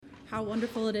How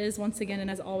wonderful it is once again and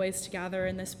as always to gather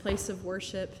in this place of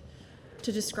worship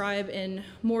to describe in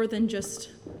more than just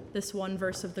this one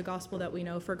verse of the gospel that we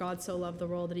know, for God so loved the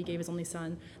world that he gave his only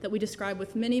son, that we describe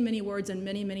with many, many words and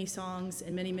many, many songs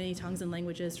and many, many tongues and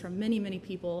languages from many, many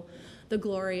people, the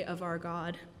glory of our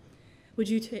God. Would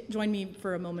you join me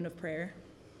for a moment of prayer?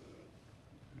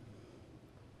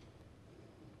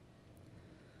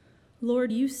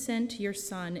 Lord, you sent your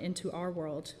Son into our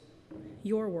world,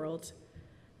 your world,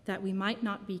 that we might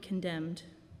not be condemned,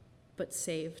 but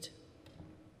saved.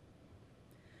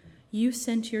 You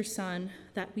sent your Son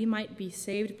that we might be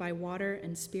saved by water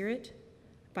and spirit,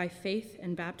 by faith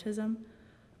and baptism,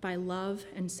 by love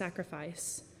and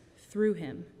sacrifice, through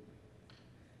him.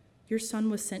 Your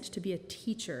Son was sent to be a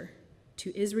teacher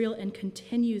to Israel and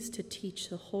continues to teach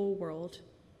the whole world,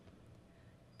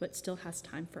 but still has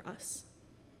time for us.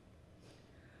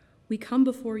 We come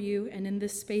before you and in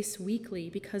this space weekly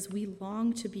because we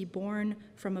long to be born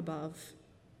from above,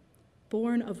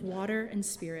 born of water and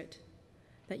spirit,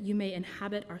 that you may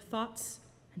inhabit our thoughts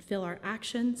and fill our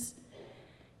actions,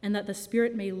 and that the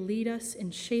Spirit may lead us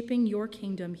in shaping your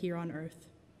kingdom here on earth.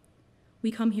 We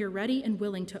come here ready and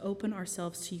willing to open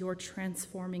ourselves to your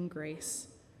transforming grace,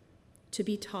 to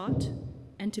be taught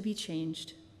and to be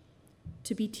changed,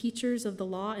 to be teachers of the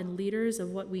law and leaders of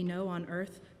what we know on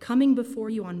earth, coming before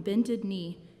you on bended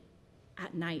knee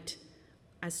at night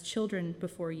as children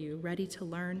before you, ready to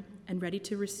learn and ready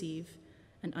to receive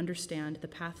and understand the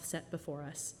path set before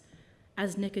us,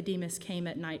 as Nicodemus came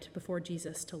at night before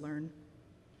Jesus to learn.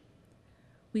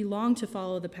 We long to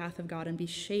follow the path of God and be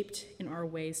shaped in our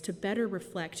ways to better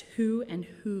reflect who and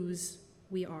whose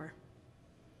we are.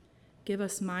 Give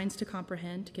us minds to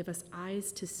comprehend, give us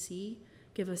eyes to see,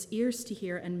 give us ears to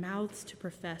hear and mouths to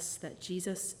profess that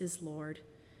Jesus is Lord,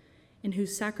 in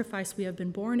whose sacrifice we have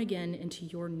been born again into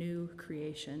your new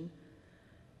creation.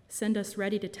 Send us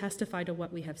ready to testify to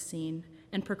what we have seen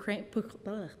and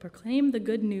proclaim the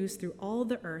good news through all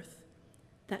the earth,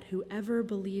 that whoever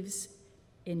believes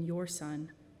in your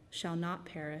Son shall not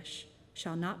perish,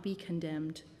 shall not be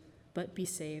condemned, but be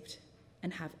saved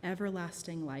and have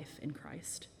everlasting life in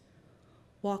Christ.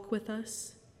 Walk with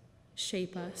us,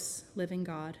 shape us, living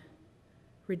God,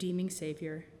 redeeming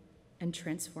Savior, and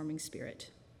transforming Spirit.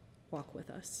 Walk with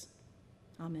us.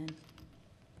 Amen.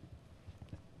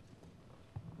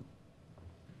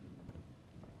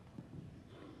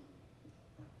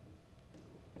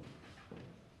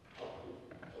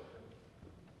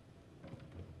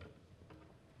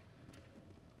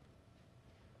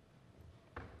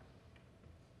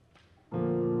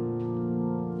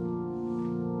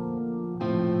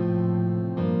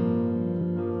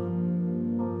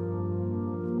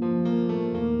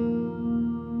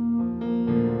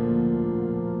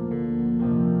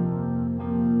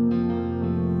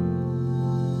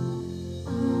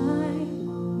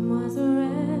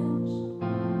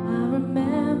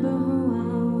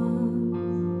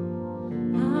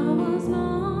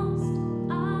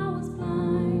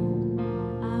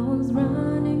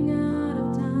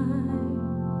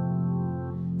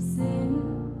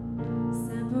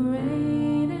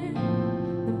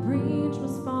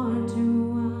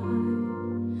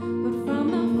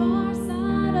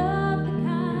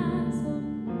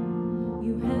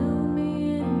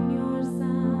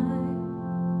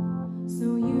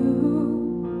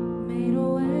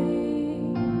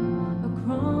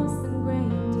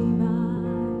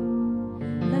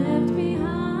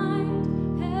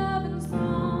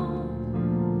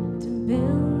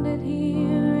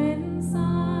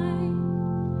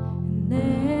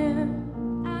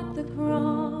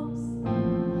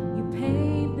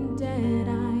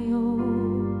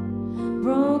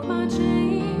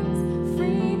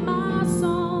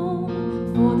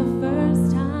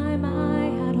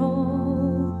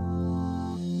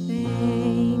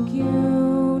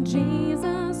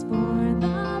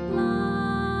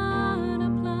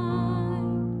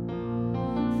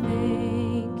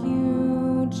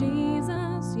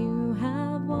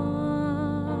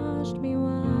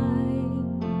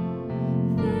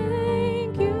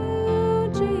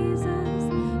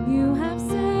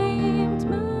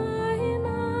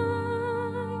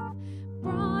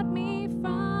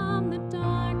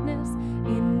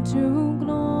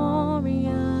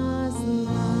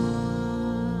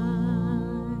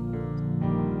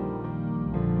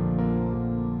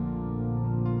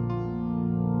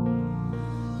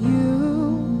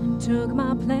 Took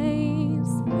my place,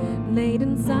 laid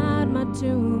inside my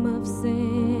tomb of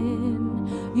sin.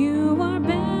 You were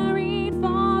buried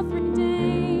for 3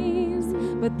 days,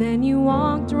 but then you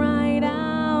walked right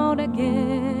out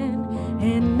again.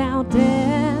 And now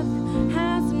death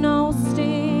has no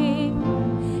sting,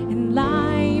 and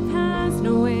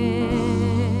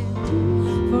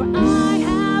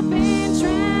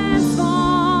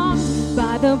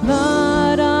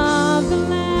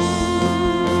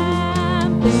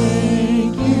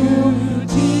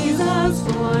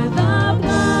for the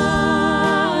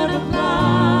blood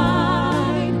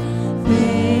applied.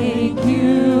 Thank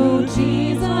you,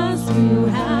 Jesus, you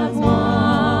have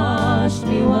washed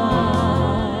me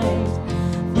white.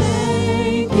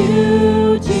 Thank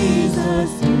you, Jesus,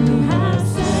 you have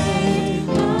saved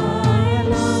my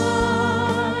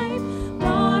life,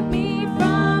 brought me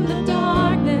from the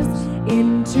darkness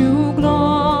into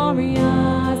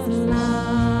glorious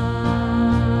light.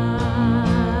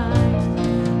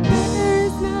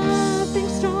 There's nothing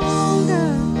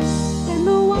stronger than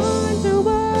the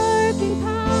wonder-working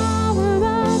power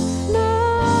of the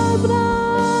blood,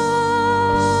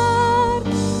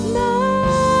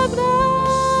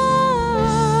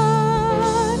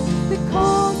 that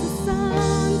calls us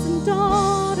sons and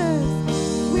daughters.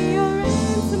 We are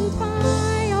ransomed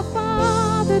by our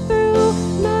Father through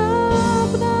the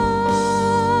blood,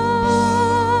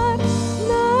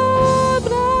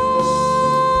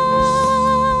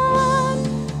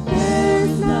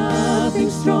 There's nothing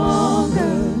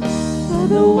stronger than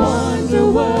the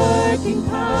wonder-working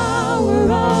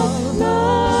power of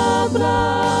the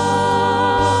blood,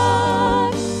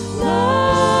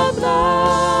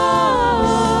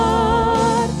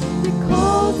 that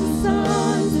calls us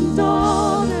sons and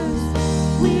daughters.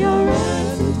 We are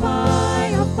ransomed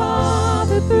by our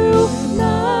Father through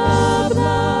the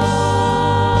blood,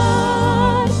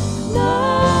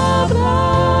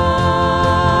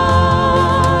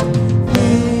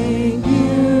 Thank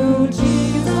you,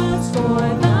 Jesus, for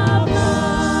the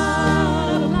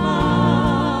blood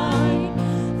applied.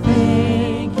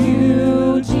 Thank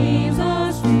you,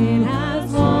 Jesus, it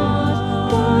has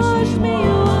washed me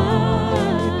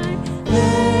white.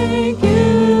 Thank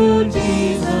you,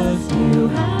 Jesus, you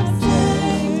have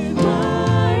saved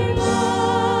my life.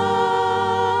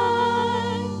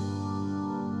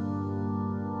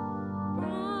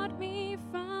 Brought me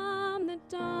from the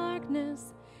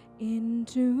darkness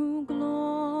into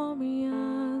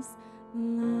glorious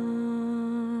light.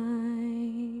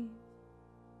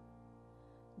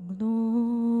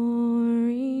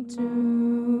 Glory to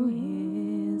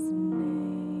his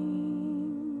name.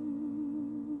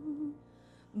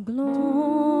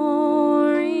 Glory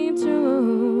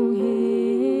to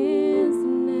his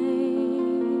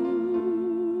name.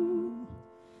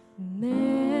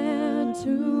 There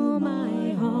to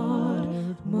my heart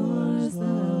was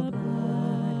the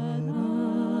blood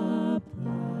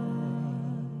applied.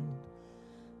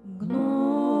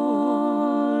 Glory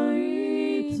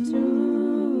to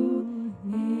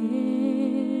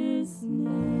his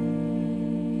name.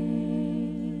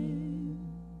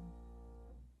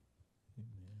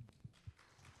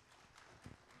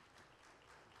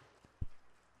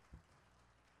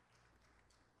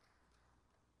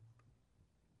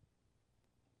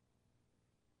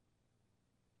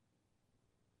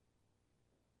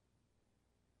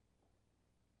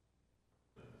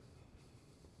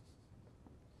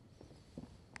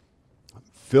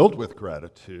 Filled with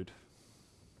gratitude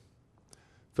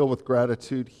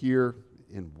here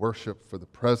in worship for the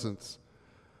presence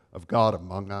of God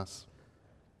among us.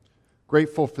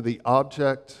 Grateful for the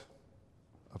object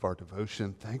of our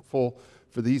devotion. Thankful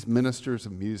for these ministers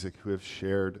of music who have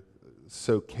shared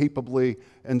so capably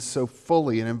and so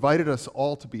fully and invited us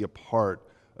all to be a part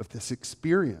of this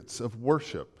experience of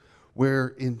worship, where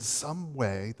in some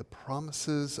way the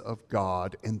promises of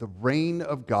God and the reign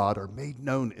of God are made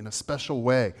known in a special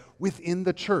way within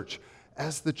the church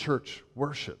as the church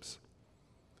worships.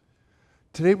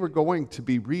 Today we're going to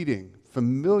be reading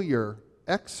familiar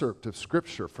excerpt of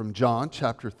Scripture from John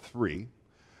chapter 3.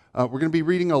 We're going to be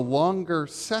reading a longer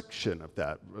section of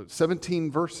that, 17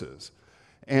 verses.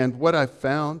 And what I've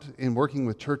found in working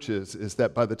with churches is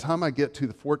that by the time I get to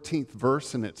the 14th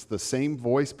verse and it's the same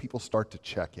voice, people start to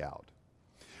check out.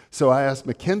 So I asked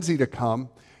Mackenzie to come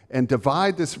and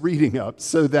divide this reading up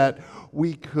so that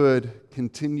we could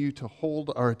continue to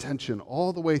hold our attention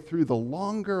all the way through the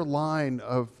longer line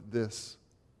of this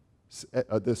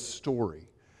story.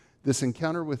 This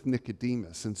encounter with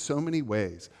Nicodemus in so many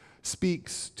ways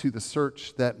speaks to the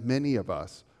search that many of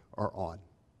us are on.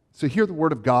 So hear the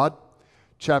word of God.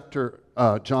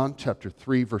 John chapter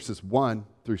 3, verses 1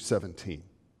 through 17.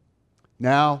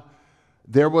 Now,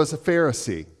 there was a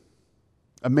Pharisee,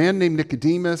 a man named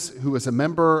Nicodemus, who was a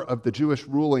member of the Jewish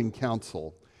ruling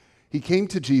council. He came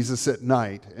to Jesus at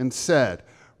night and said,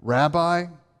 "Rabbi,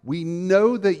 we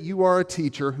know that you are a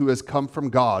teacher who has come from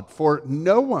God, for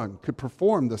no one could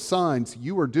perform the signs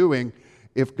you are doing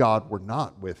if God were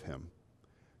not with him."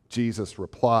 Jesus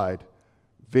replied,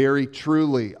 "Very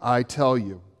truly, I tell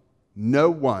you,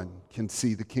 no one can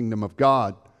see the kingdom of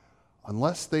God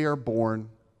unless they are born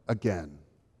again."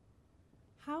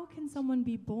 How can someone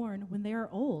be born when they are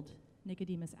old?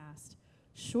 Nicodemus asked.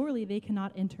 Surely they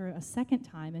cannot enter a second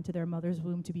time into their mother's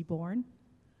womb to be born.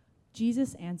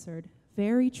 Jesus answered,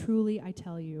 Very truly I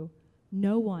tell you,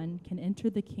 no one can enter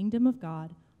the kingdom of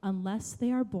God unless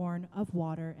they are born of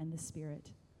water and the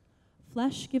Spirit.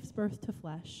 Flesh gives birth to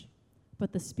flesh,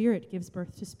 but the Spirit gives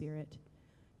birth to spirit.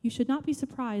 You should not be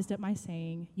surprised at my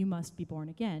saying, you must be born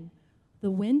again. The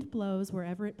wind blows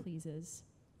wherever it pleases.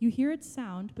 You hear its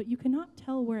sound, but you cannot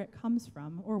tell where it comes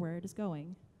from or where it is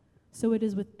going. So it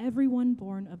is with everyone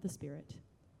born of the Spirit.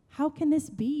 How can this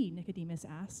be? Nicodemus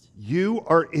asked. You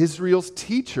are Israel's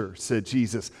teacher, said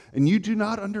Jesus, and you do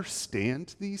not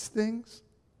understand these things?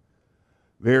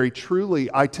 Very truly,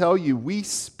 I tell you, we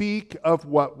speak of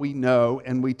what we know,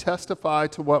 and we testify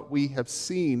to what we have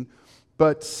seen,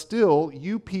 but still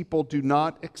you people do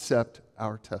not accept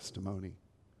our testimony.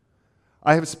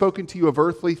 I have spoken to you of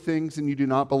earthly things, and you do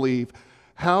not believe.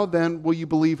 How then will you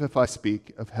believe if I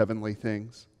speak of heavenly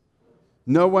things?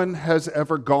 No one has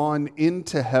ever gone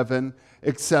into heaven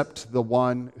except the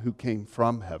one who came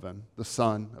from heaven, the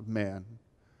Son of Man.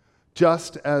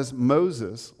 Just as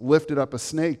Moses lifted up a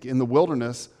snake in the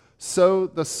wilderness, so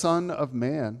the Son of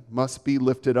Man must be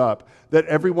lifted up, that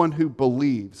everyone who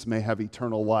believes may have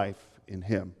eternal life in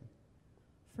him.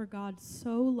 For God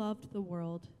so loved the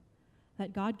world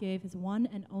that God gave his one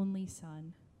and only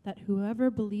Son, that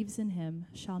whoever believes in him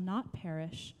shall not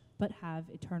perish, but have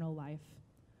eternal life.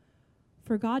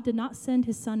 For God did not send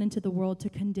his Son into the world to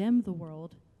condemn the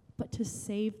world, but to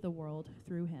save the world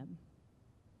through him.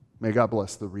 May God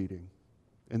bless the reading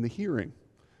and the hearing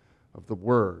of the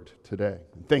word today.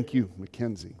 And thank you,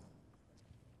 Mackenzie.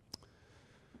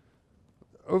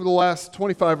 Over the last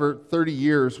 25 or 30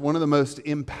 years, one of the most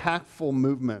impactful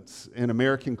movements in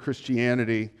American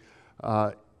Christianity,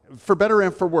 for better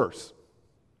and for worse,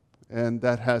 and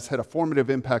that has had a formative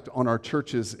impact on our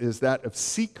churches, is that of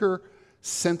seeker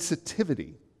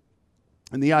sensitivity.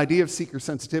 And the idea of seeker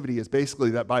sensitivity is basically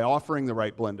that by offering the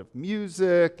right blend of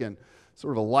music and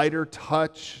sort of a lighter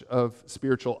touch of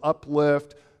spiritual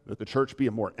uplift, that the church be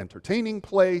a more entertaining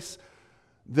place,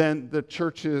 then the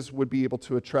churches would be able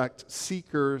to attract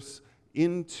seekers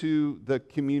into the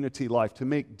community life to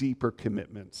make deeper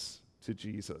commitments to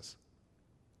Jesus.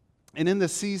 And in the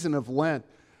season of Lent,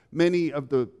 many of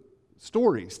the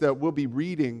stories that we'll be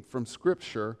reading from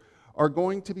Scripture are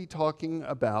going to be talking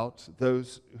about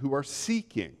those who are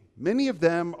seeking. Many of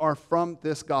them are from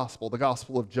this gospel, the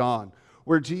Gospel of John,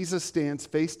 where Jesus stands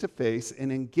face to face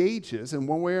and engages in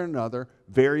one way or another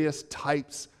various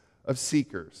types of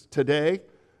seekers. Today,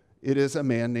 it is a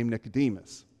man named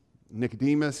Nicodemus.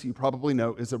 Nicodemus, you probably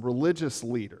know, is a religious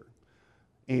leader,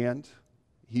 and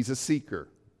he's a seeker.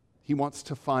 He wants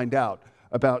to find out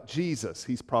about Jesus.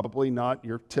 He's probably not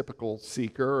your typical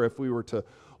seeker, or if we were to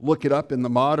look it up in the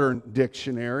modern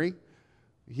dictionary,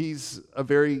 he's a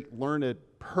very learned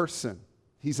person.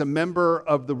 He's a member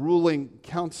of the ruling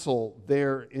council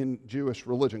there in Jewish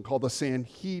religion called the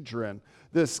Sanhedrin,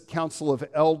 this council of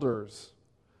elders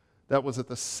that was at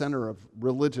the center of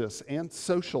religious and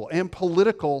social and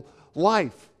political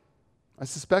life. I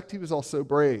suspect he was also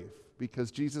brave because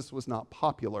Jesus was not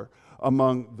popular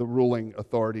among the ruling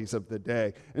authorities of the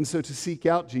day. And so to seek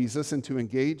out Jesus and to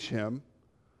engage him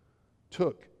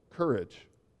took courage.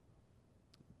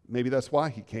 Maybe that's why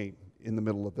he came in the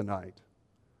middle of the night.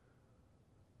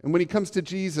 And when he comes to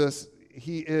Jesus,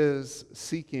 he is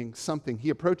seeking something. He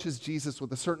approaches Jesus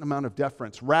with a certain amount of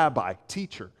deference. Rabbi,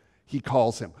 teacher, he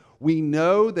calls him. We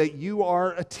know that you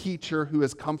are a teacher who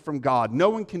has come from God. No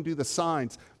one can do the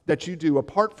signs that you do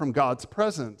apart from God's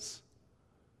presence.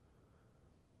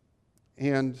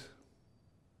 And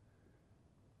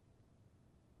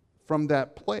from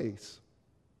that place,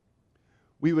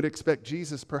 we would expect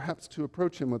Jesus perhaps to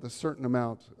approach him with a certain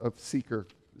amount of seeker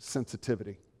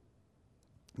sensitivity.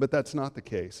 But that's not the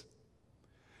case.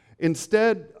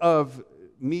 Instead of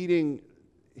meeting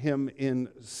him in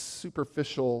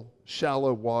superficial,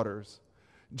 shallow waters,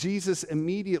 Jesus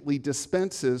immediately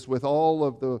dispenses with all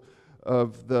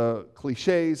of the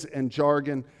cliches and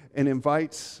jargon and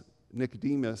invites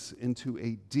Nicodemus into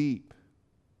a deep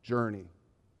journey.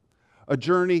 A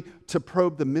journey to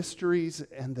probe the mysteries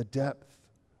and the depth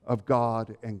of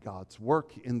God and God's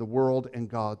work in the world and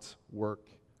God's work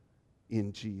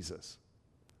in Jesus.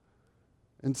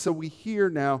 And so we hear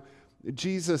now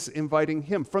Jesus inviting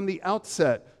him from the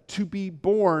outset to be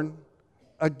born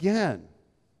again.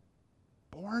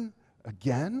 Born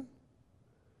again?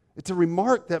 It's a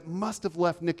remark that must have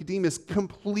left Nicodemus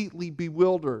completely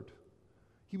bewildered.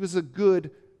 He was a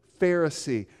good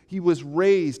Pharisee. He was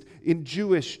raised in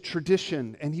Jewish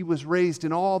tradition, and he was raised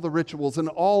in all the rituals and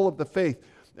all of the faith.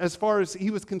 as far as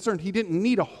he was concerned, he didn't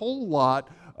need a whole lot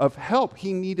of help.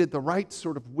 He needed the right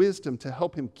sort of wisdom to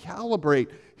help him calibrate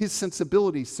his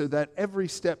sensibilities so that every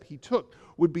step he took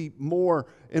would be more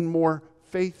and more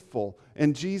faithful.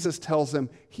 And Jesus tells him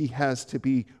he has to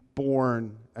be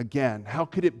born again. How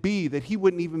could it be that he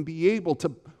wouldn't even be able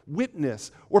to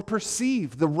witness or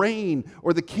perceive the reign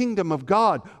or the kingdom of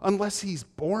God unless he's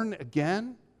born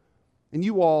again? And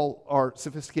you all are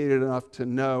sophisticated enough to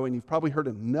know, and you've probably heard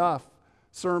enough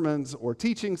sermons or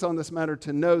teachings on this matter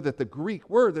to know that the Greek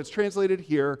word that's translated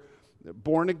here,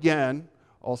 born again,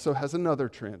 also has another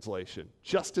translation,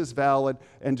 just as valid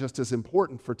and just as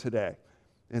important for today.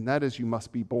 And that is, you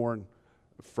must be born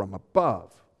from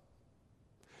above.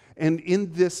 And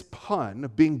in this pun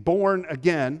of being born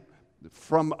again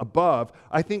from above,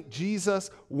 I think Jesus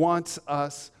wants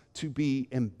us to be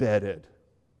embedded.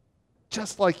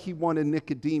 Just like he wanted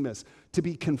Nicodemus to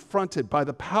be confronted by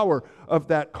the power of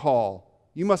that call.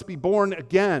 You must be born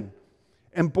again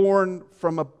and born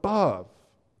from above.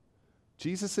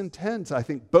 Jesus intends, I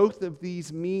think, both of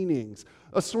these meanings,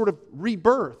 a sort of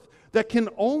rebirth that can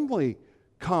only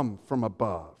come from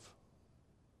above.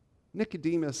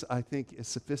 Nicodemus, I think, is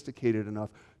sophisticated enough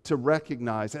to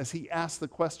recognize, as he asks the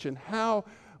question, how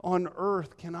on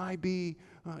earth can I be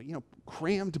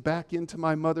crammed back into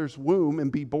my mother's womb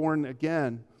and be born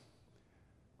again?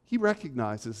 He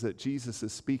recognizes that Jesus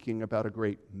is speaking about a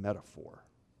great metaphor.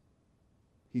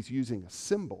 He's using a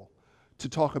symbol to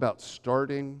talk about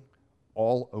starting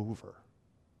all over.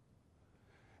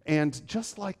 And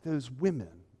just like those women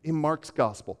in Mark's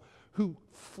gospel who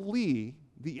flee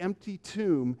the empty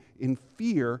tomb in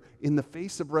fear in the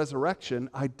face of resurrection,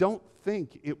 I don't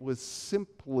think it was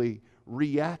simply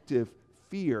reactive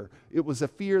fear. It was a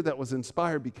fear that was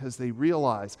inspired because they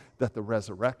realized that the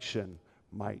resurrection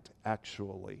might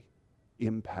actually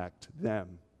impact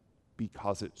them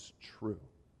because it's true.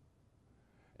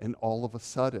 And all of a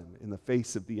sudden, in the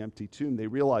face of the empty tomb, they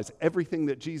realized everything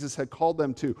that Jesus had called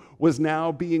them to was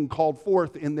now being called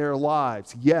forth in their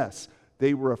lives. Yes,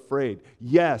 they were afraid.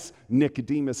 Yes,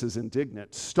 Nicodemus is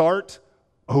indignant. Start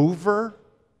over?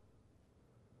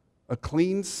 A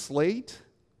clean slate?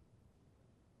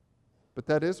 But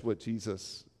that is what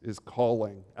Jesus is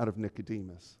calling out of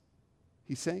Nicodemus.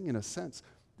 He's saying, in a sense,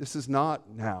 this is not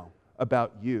now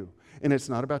about you. And it's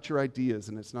not about your ideas,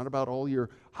 and it's not about all your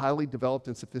highly developed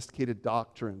and sophisticated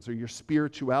doctrines or your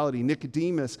spirituality.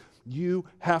 Nicodemus, you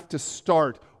have to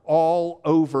start all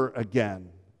over again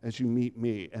as you meet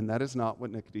me. And that is not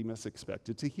what Nicodemus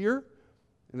expected to hear,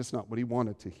 and it's not what he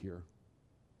wanted to hear.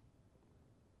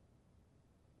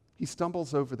 He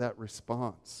stumbles over that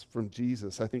response from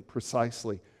Jesus, I think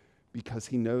precisely because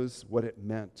he knows what it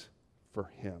meant for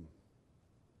him.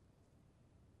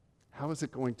 How is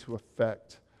it going to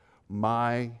affect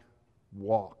my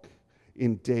walk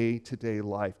in day-to-day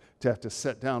life, to have to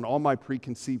set down all my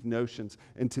preconceived notions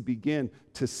and to begin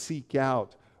to seek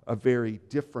out a very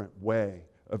different way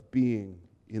of being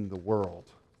in the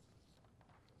world?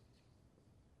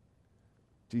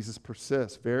 Jesus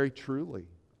persists, very truly.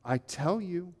 I tell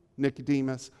you,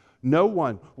 Nicodemus, no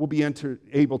one will be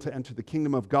able to enter the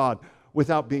kingdom of God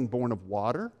without being born of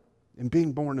water and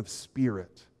being born of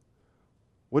spirit.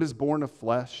 What is born of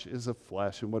flesh is of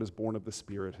flesh, and what is born of the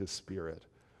Spirit is spirit.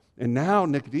 And now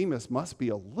Nicodemus must be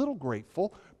a little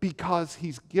grateful because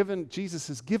Jesus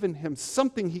has given him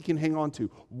something he can hang on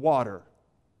to, water.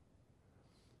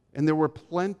 And there were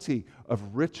plenty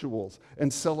of rituals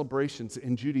and celebrations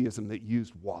in Judaism that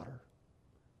used water.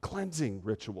 Cleansing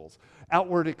rituals,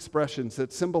 outward expressions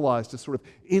that symbolized a sort of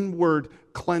inward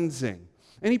cleansing.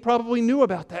 And he probably knew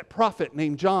about that prophet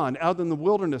named John out in the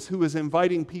wilderness who was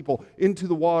inviting people into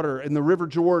the water in the River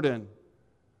Jordan,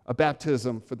 a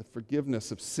baptism for the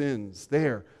forgiveness of sins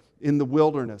there in the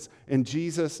wilderness. And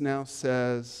Jesus now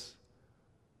says,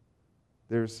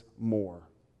 there's more.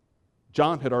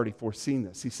 John had already foreseen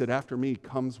this. He said, after me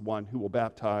comes one who will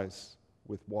baptize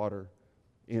with water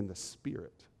and the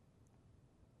Spirit.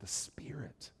 The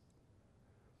Spirit.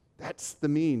 That's the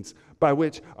means by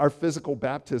which our physical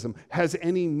baptism has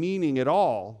any meaning at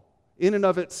all. In and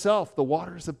of itself, the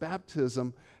waters of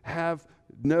baptism have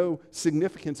no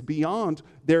significance beyond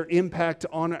their impact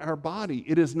on our body.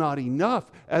 It is not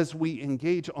enough as we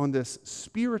engage on this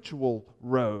spiritual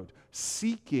road,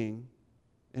 seeking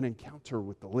an encounter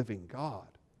with the living God.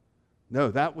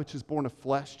 No, that which is born of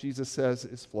flesh, Jesus says,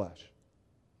 is flesh.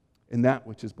 And that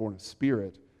which is born of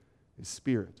spirit is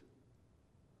spirit.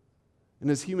 And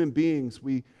as human beings,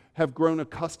 we have grown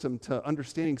accustomed to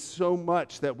understanding so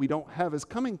much that we don't have as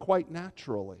coming quite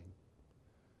naturally.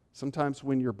 Sometimes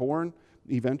when you're born,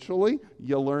 eventually,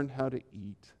 you learn how to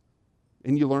eat,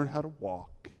 and you learn how to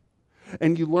walk.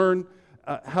 And you learn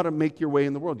how to make your way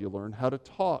in the world. You learn how to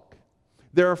talk.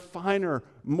 There are finer,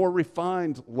 more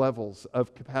refined levels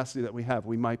of capacity that we have.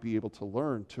 We might be able to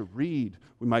learn to read.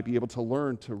 We might be able to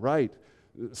learn to write.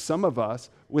 Some of us,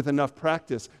 with enough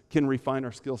practice, can refine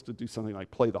our skills to do something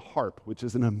like play the harp, which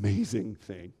is an amazing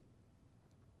thing.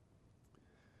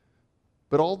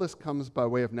 But all this comes by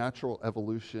way of natural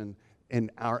evolution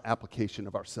and our application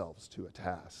of ourselves to a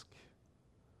task.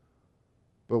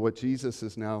 But what Jesus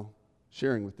is now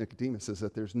sharing with Nicodemus is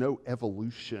that there's no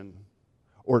evolution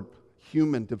or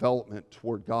human development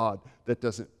toward God that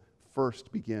doesn't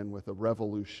first begin with a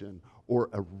revolution or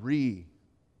a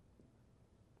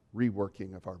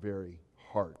reworking of our very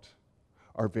heart,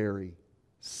 our very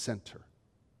center.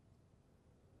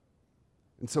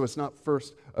 And so it's not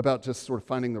first about just sort of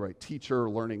finding the right teacher,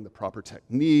 learning the proper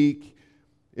technique.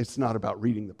 It's not about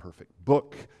reading the perfect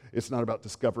book. It's not about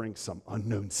discovering some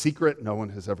unknown secret no one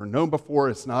has ever known before.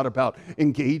 It's not about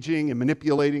engaging and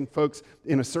manipulating folks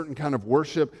in a certain kind of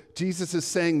worship. Jesus is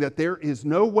saying that there is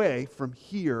no way from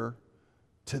here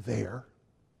to there,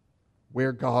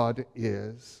 where God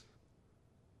is,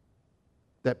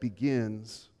 that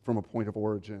begins from a point of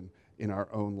origin in our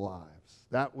own lives.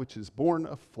 That which is born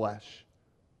of flesh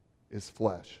is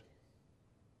flesh.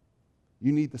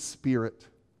 You need the Spirit,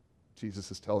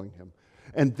 Jesus is telling him.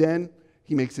 And then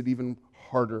he makes it even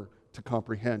harder to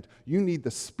comprehend. You need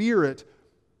the Spirit,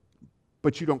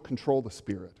 but you don't control the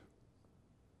Spirit.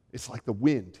 It's like the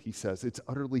wind, he says. It's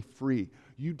utterly free.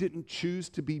 You didn't choose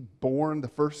to be born the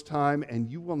first time, and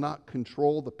you will not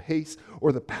control the pace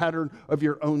or the pattern of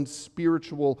your own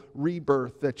spiritual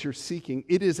rebirth that you're seeking.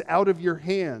 It is out of your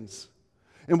hands.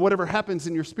 And whatever happens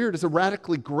in your spirit is a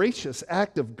radically gracious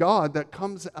act of God that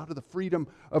comes out of the freedom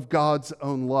of God's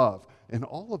own love. And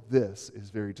all of this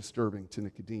is very disturbing to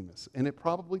Nicodemus. And it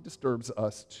probably disturbs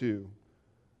us too,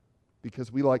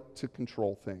 because we like to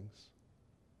control things.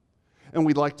 And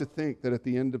we like to think that at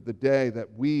the end of the day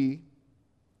that we,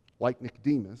 like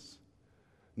Nicodemus,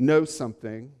 know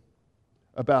something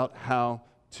about how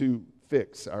to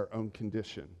fix our own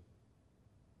condition.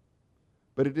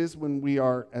 But it is when we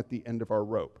are at the end of our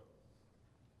rope.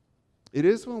 It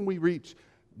is when we reach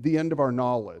the end of our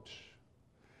knowledge.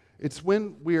 It's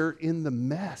when we're in the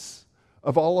mess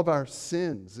of all of our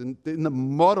sins and in the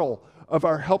muddle of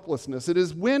our helplessness. It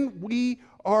is when we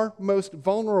are most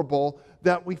vulnerable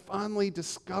that we finally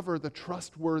discover the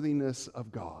trustworthiness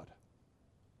of God.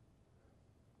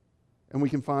 And we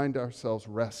can find ourselves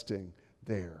resting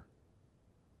there.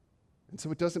 And so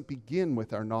it doesn't begin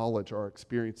with our knowledge or our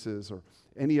experiences or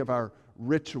any of our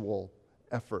ritual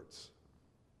efforts.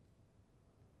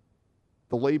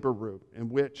 The labor room in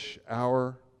which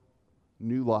our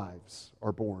new lives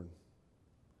are born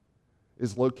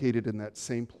is located in that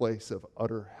same place of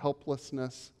utter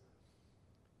helplessness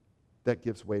that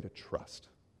gives way to trust.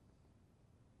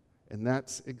 And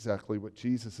that's exactly what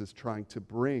Jesus is trying to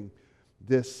bring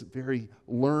this very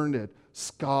learned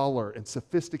scholar and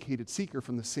sophisticated seeker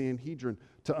from the Sanhedrin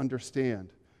to understand.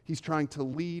 He's trying to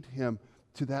lead him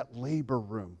to that labor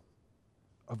room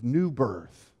of new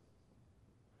birth.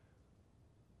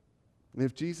 And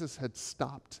if Jesus had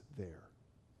stopped there,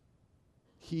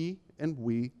 he and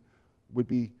we would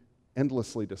be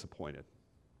endlessly disappointed,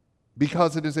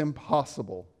 because it is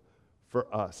impossible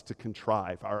for us to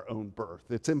contrive our own birth.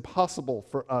 It's impossible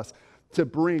for us to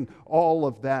bring all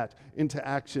of that into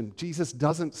action. Jesus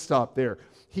doesn't stop there.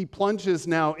 He plunges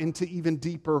now into even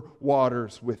deeper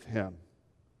waters with him.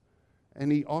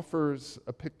 And he offers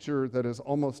a picture that is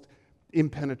almost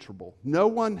impenetrable. No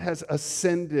one has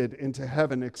ascended into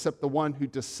heaven except the one who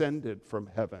descended from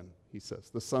heaven, he says,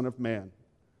 the Son of Man.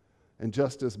 And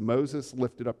just as Moses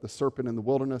lifted up the serpent in the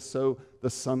wilderness, so the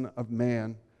Son of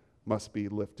Man must be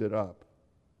lifted up.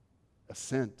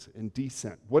 Ascent and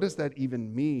descent. What does that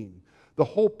even mean? The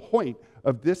whole point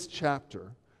of this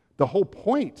chapter, the whole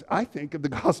point, I think, of the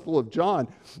Gospel of John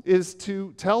is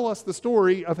to tell us the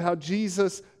story of how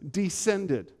Jesus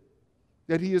descended,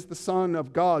 that he is the Son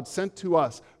of God, sent to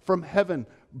us from heaven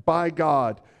by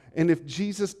God. And if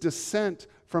Jesus' descent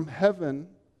from heaven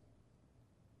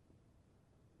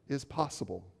is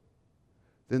possible,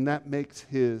 then that makes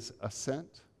his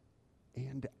ascent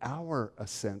and our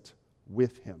ascent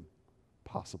with him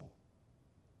possible.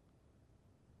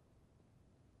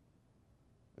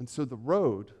 And so the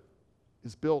road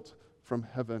is built from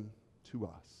heaven to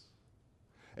us,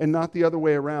 and not the other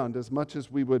way around, as much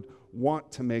as we would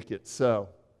want to make it so.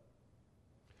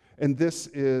 And this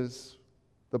is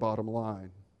the bottom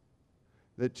line,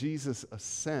 that Jesus'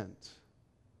 ascent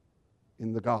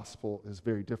in the gospel is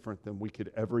very different than we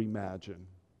could ever imagine.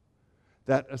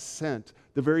 that ascent,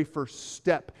 the very first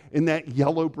step in that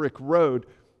yellow brick road,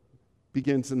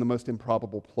 begins in the most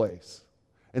improbable place.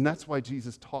 And that's why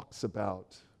Jesus talks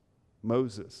about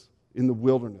Moses in the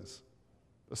wilderness.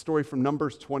 A story from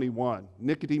Numbers 21.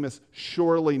 Nicodemus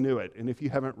surely knew it. And if you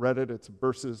haven't read it, it's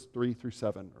verses 3 through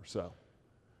 7 or so.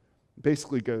 It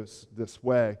basically goes this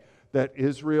way, that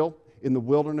Israel in the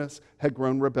wilderness had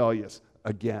grown rebellious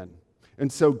again.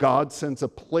 And so God sends a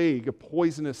plague of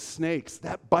poisonous snakes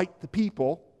that bite the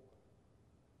people,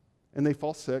 and they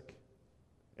fall sick,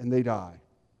 and they die.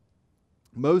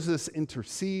 Moses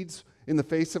intercedes in the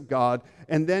face of God,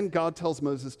 and then God tells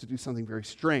Moses to do something very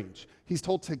strange. He's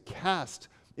told to cast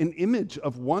an image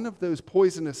of one of those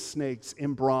poisonous snakes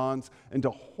in bronze and to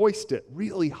hoist it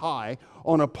really high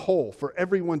on a pole for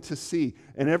everyone to see.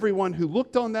 And everyone who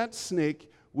looked on that snake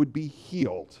would be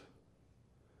healed.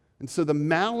 And so the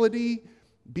malady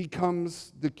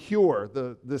becomes the cure,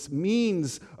 this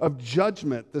means of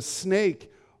judgment. The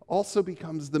snake also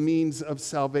becomes the means of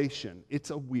salvation.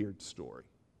 It's a weird story.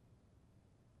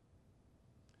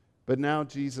 But now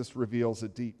Jesus reveals a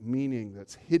deep meaning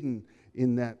that's hidden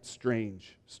in that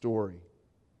strange story.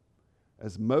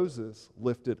 As Moses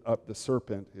lifted up the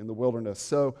serpent in the wilderness,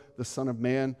 so the Son of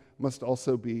Man must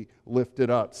also be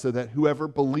lifted up, so that whoever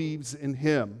believes in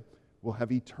him will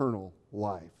have eternal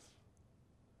life.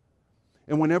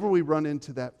 And whenever we run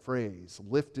into that phrase,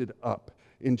 lifted up,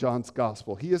 in John's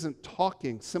gospel, he isn't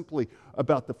talking simply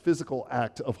about the physical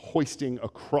act of hoisting a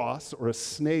cross or a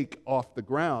snake off the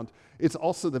ground. It's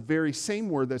also the very same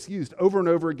word that's used over and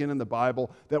over again in the Bible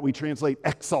that we translate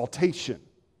exaltation.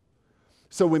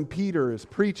 So when Peter is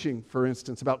preaching, for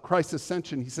instance, about Christ's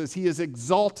ascension, he says he is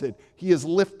exalted, he is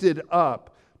lifted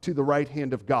up to the right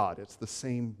hand of God. It's the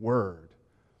same word.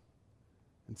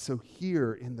 And so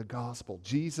here in the gospel,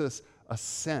 Jesus'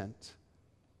 ascent,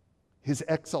 his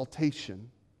exaltation,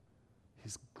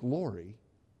 his glory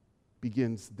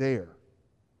begins there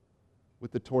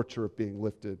with the torture of being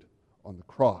lifted on the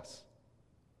cross.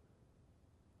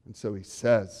 And so he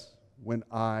says, when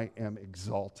I am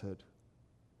exalted,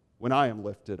 when I am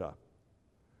lifted up,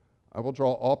 I will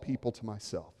draw all people to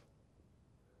myself.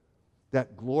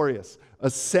 That glorious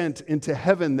ascent into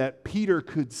heaven that Peter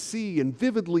could see and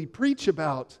vividly preach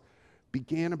about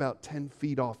began about 10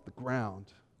 feet off the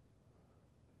ground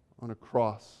on a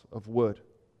cross of wood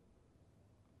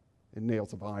and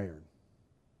nails of iron.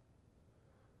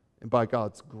 And by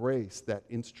God's grace, that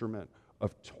instrument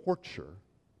of torture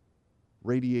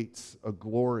radiates a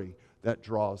glory that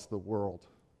draws the world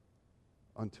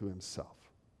unto himself.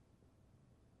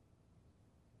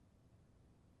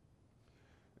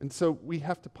 And so we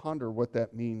have to ponder what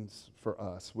that means for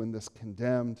us when this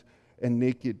condemned and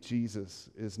naked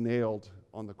Jesus is nailed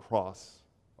on the cross,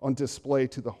 on display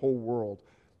to the whole world.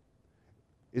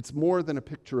 It's more than a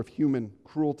picture of human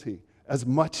cruelty, as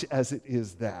much as it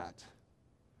is that.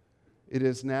 It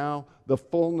is now the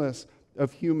fullness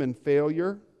of human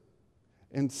failure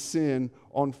and sin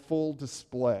on full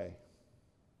display.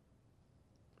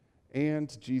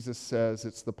 And Jesus says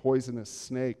it's the poisonous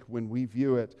snake, when we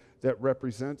view it, that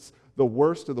represents the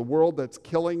worst of the world that's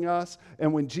killing us.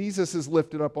 And when Jesus is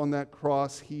lifted up on that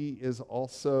cross, he is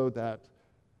also that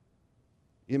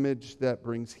image that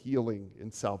brings healing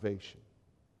and salvation.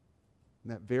 In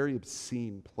that very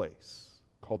obscene place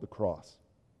called the cross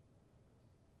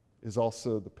is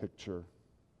also the picture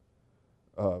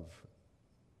of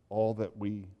all that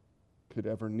we could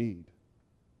ever need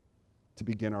to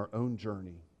begin our own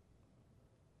journey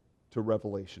to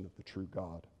revelation of the true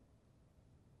God.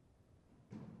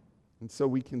 And so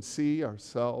we can see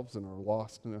ourselves and our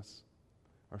lostness,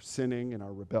 our sinning and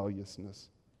our rebelliousness.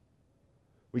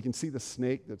 We can see the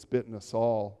snake that's bitten us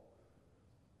all,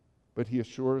 but he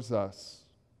assures us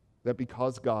that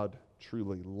because God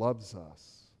truly loves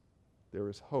us, there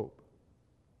is hope.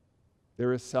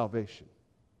 There is salvation.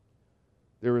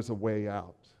 There is a way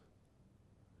out.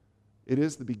 It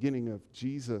is the beginning of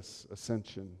Jesus'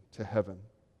 ascension to heaven.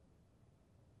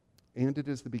 And it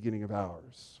is the beginning of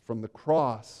ours. From the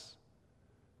cross,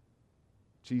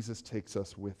 Jesus takes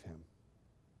us with him.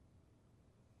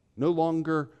 No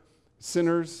longer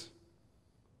sinners,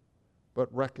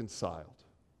 but reconciled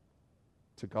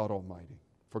to God Almighty.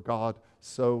 For God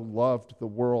so loved the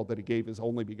world that he gave his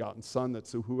only begotten Son, that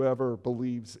so whoever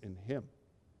believes in him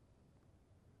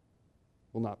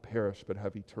will not perish but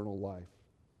have eternal life.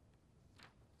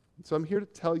 And so I'm here to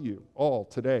tell you all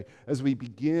today, as we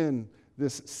begin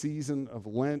this season of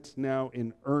Lent now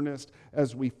in earnest,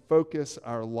 as we focus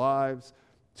our lives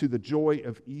to the joy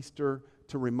of Easter,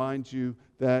 to remind you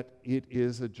that it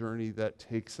is a journey that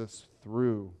takes us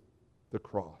through the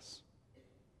cross.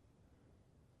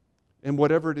 And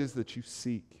whatever it is that you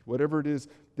seek, whatever it is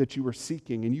that you are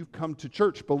seeking, and you've come to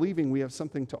church believing we have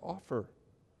something to offer,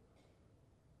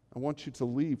 I want you to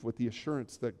leave with the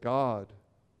assurance that God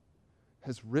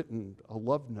has written a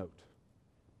love note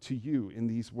to you in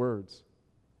these words.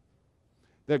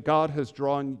 That God has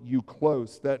drawn you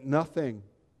close, that nothing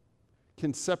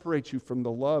can separate you from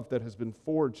the love that has been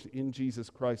forged in Jesus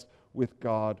Christ with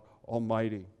God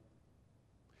Almighty.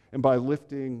 And by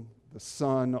lifting the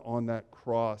Son on that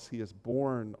cross, He has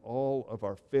borne all of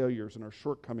our failures and our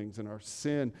shortcomings and our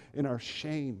sin and our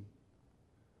shame.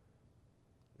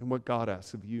 And what God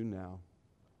asks of you now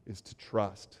is to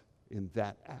trust in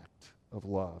that act of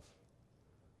love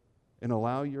and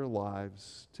allow your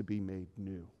lives to be made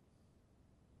new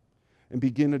and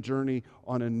begin a journey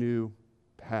on a new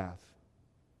path.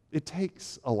 It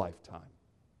takes a lifetime.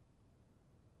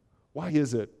 Why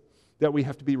is it that we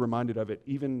have to be reminded of it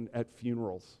even at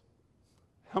funerals?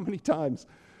 How many times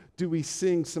do we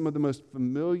sing some of the most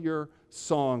familiar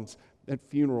songs at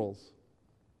funerals?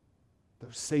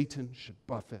 Though Satan should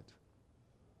buffet,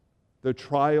 though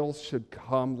trials should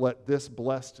come, let this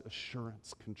blessed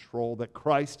assurance control that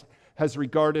Christ has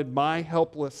regarded my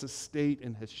helpless estate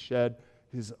and has shed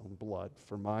His own blood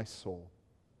for my soul.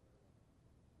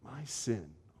 My sin,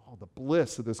 oh, the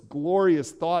bliss of this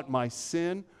glorious thought, my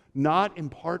sin, not in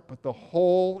part but the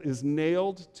whole, is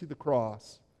nailed to the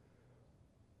cross,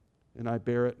 and I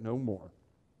bear it no more.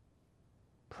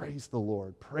 Praise the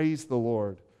Lord,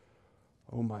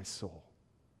 oh my soul.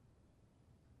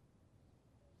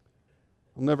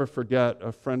 I'll never forget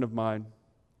a friend of mine,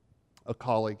 a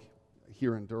colleague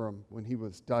here in Durham, when he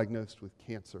was diagnosed with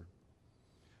cancer,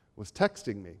 was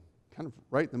texting me kind of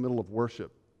right in the middle of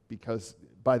worship, because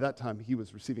by that time he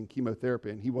was receiving chemotherapy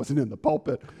and he wasn't in the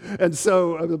pulpit. And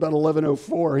so at about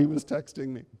 11:04, he was texting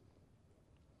me.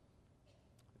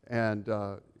 And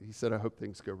he said, I hope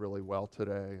things go really well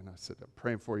today. And I said, I'm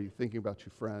praying for you, thinking about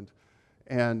you, friend.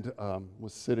 And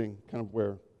was sitting kind of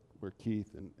where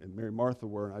Keith and Mary Martha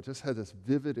were, and I just had this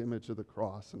vivid image of the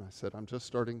cross, and I said, I'm just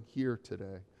starting here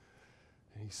today.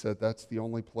 And he said, that's the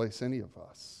only place any of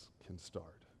us can start.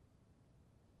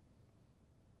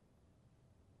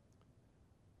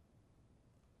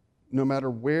 No matter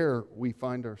where we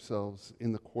find ourselves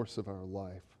in the course of our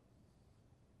life,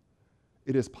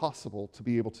 it is possible to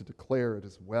be able to declare it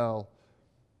is well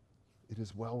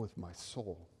with my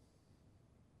soul.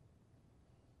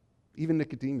 Even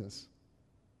Nicodemus,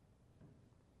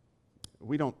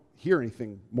 we don't hear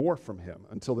anything more from him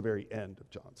until the very end of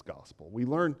John's gospel. We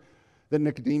learn that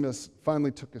Nicodemus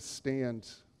finally took a stand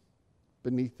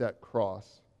beneath that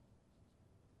cross.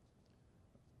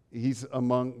 He's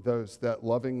among those that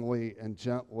lovingly and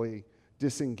gently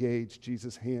disengage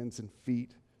Jesus' hands and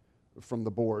feet from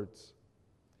the boards,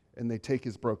 and they take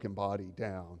his broken body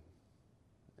down.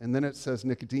 And then it says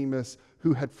Nicodemus,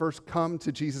 who had first come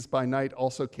to Jesus by night,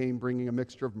 also came bringing a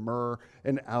mixture of myrrh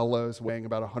and aloes weighing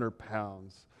about 100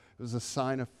 pounds. It was a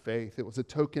sign of faith. It was a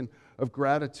token of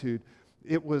gratitude.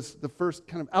 It was the first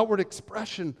kind of outward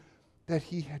expression that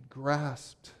he had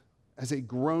grasped as a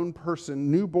grown person,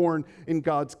 newborn in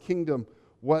God's kingdom,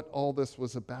 what all this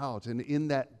was about. And in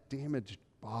that damaged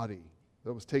body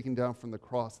that was taken down from the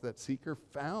cross, that seeker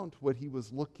found what he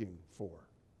was looking for.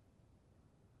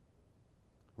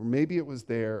 Or maybe it was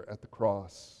there at the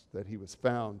cross that he was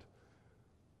found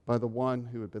by the one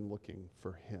who had been looking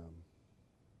for him.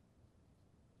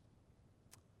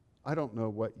 I don't know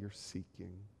what you're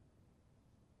seeking,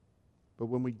 but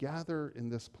when we gather in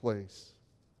this place,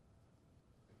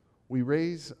 we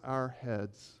raise our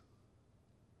heads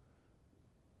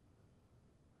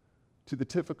to the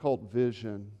difficult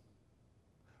vision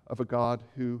of a God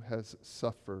who has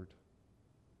suffered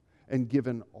and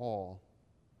given all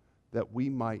that we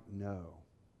might know,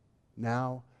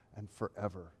 now and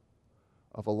forever,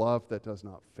 of a love that does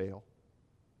not fail,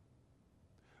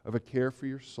 of a care for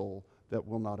your soul that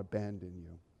will not abandon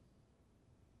you,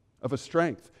 of a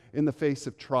strength in the face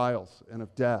of trials and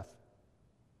of death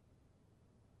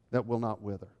that will not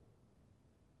wither.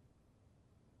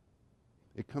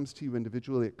 It comes to you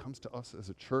individually, it comes to us as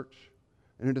a church,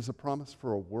 and it is a promise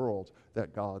for a world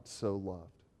that God so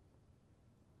loved.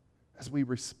 As we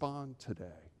respond today,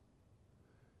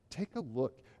 take a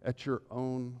look at your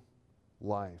own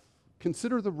life.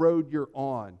 Consider the road you're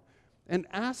on and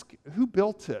ask who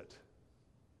built it.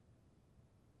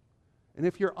 And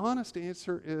if your honest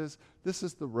answer is, this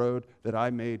is the road that I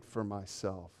made for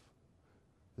myself,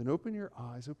 then open your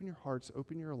eyes, open your hearts,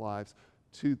 open your lives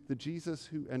to the Jesus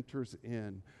who enters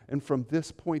in, and from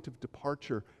this point of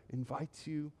departure invites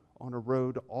you on a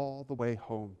road all the way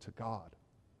home to God.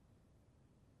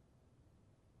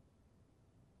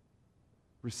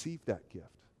 receive that gift.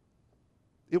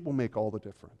 It will make all the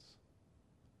difference.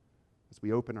 As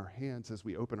we open our hands, as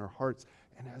we open our hearts,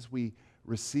 and as we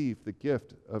receive the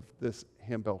gift of this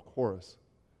handbell chorus,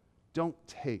 don't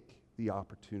take the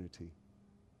opportunity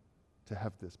to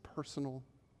have this personal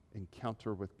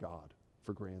encounter with God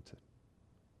for granted.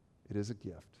 It is a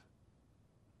gift.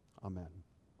 Amen.